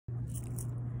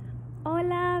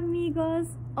Hola amigos,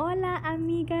 hola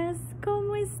amigas,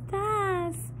 ¿cómo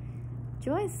estás?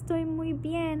 Yo estoy muy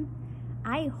bien.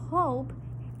 I hope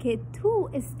que tú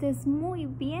estés muy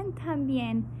bien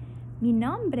también. Mi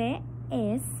nombre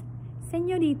es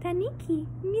Señorita Nikki,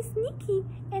 Miss Nikki,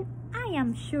 and I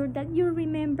am sure that you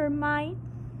remember my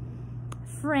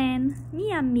friend,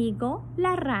 mi amigo,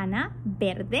 la rana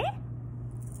verde,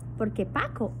 porque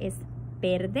Paco es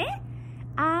verde.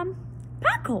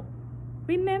 Paco,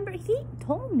 remember he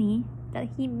told me that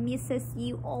he misses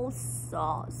you all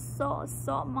so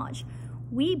much.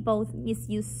 We both miss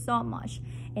you so much,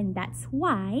 and that's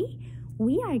why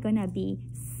we are gonna be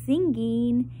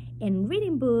singing and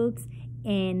reading books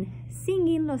and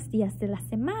singing los días de la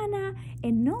semana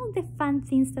and all the fun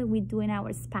things that we do in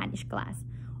our Spanish class.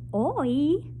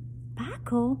 Hoy,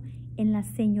 Paco and la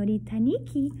señorita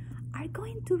Nikki are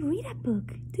going to read a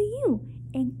book to you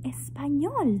en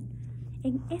español,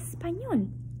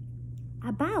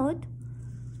 about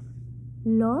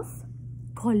los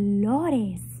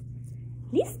colores.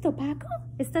 ¿Listo, Paco?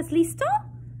 ¿Estás listo?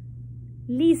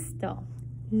 Listo.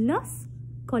 Los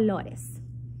colores.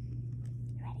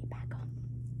 Ready, Paco?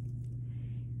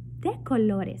 De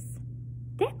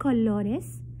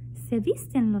colores se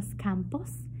visten los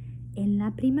campos en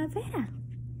la primavera.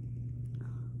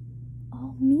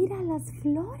 Oh, mira las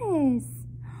flores.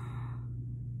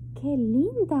 ¡Qué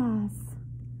lindas!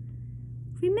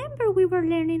 Remember we were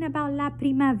learning about la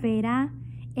primavera,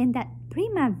 and that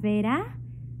primavera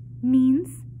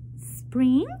means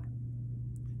spring?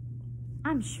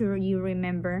 I'm sure you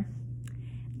remember.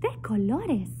 De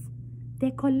colores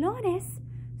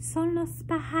son los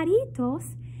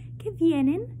pajaritos que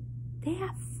vienen de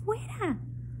afuera.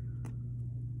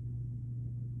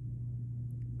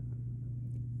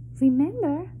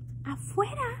 Remember,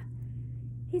 afuera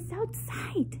is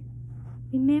outside.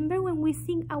 Remember when we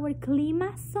sing our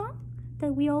clima song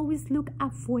that we always look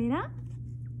afuera?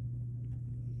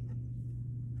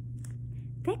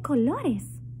 De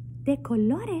colores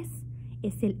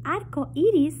es el arco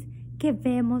iris que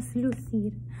vemos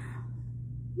lucir.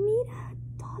 Mira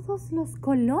todos los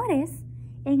colores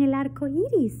en el arco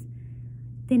iris.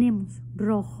 Tenemos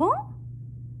rojo,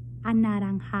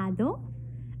 anaranjado,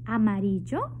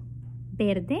 amarillo,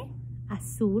 verde,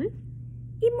 azul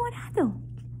y morado.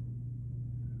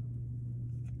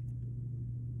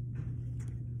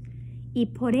 Y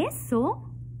por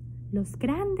eso los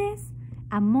grandes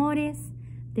amores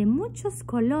de muchos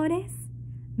colores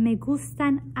me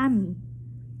gustan a mí.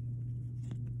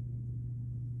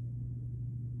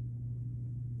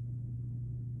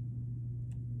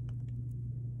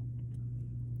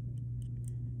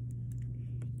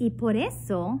 Y por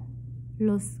eso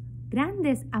los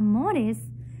grandes amores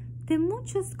de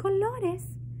muchos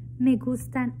colores me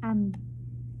gustan a mí.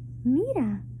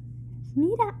 Mira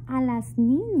a las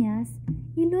niñas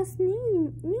y los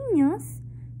niños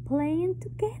playing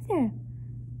together,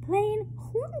 playing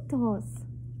juntos.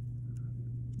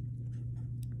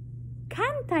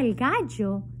 Canta el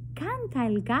gallo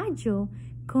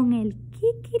con el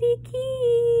kikiriki.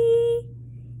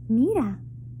 Mira,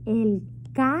 el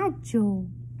gallo.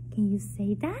 Can you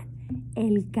say that?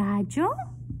 El gallo.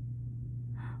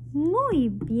 Muy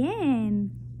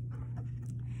bien.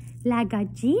 La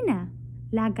gallina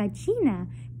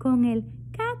con el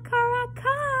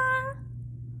cacaracá.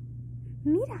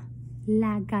 Mira,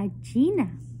 la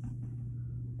gallina.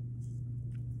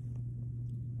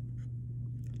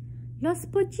 Los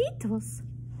pollitos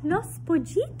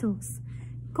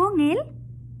con el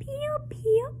pío,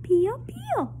 pío, pío,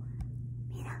 pío.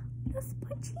 Mira, los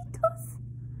pollitos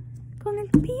con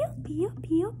el pío, pío,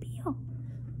 pío, pío.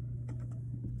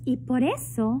 Y por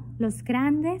eso los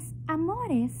grandes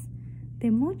amores de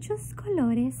muchos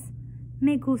colores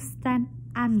me gustan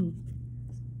a mí.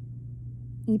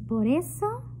 Y por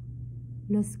eso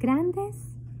los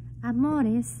grandes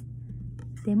amores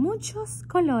de muchos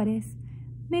colores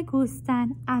me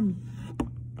gustan a mí.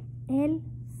 El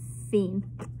fin.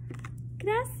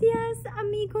 Gracias,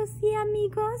 amigos y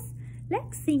amigos.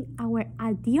 Let's sing our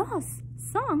adios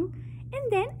song,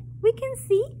 and then we can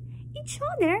see each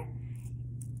other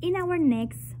in our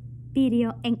next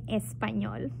video en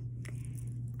español.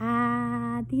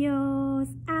 Adiós,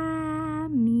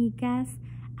 amigas.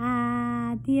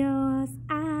 Adiós,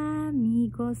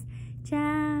 amigos.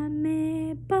 Ya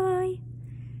me voy.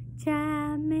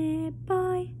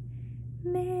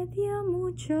 Me dio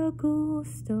mucho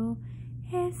gusto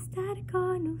estar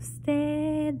con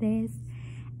ustedes.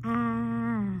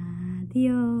 Adiós,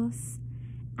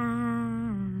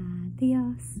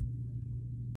 adiós.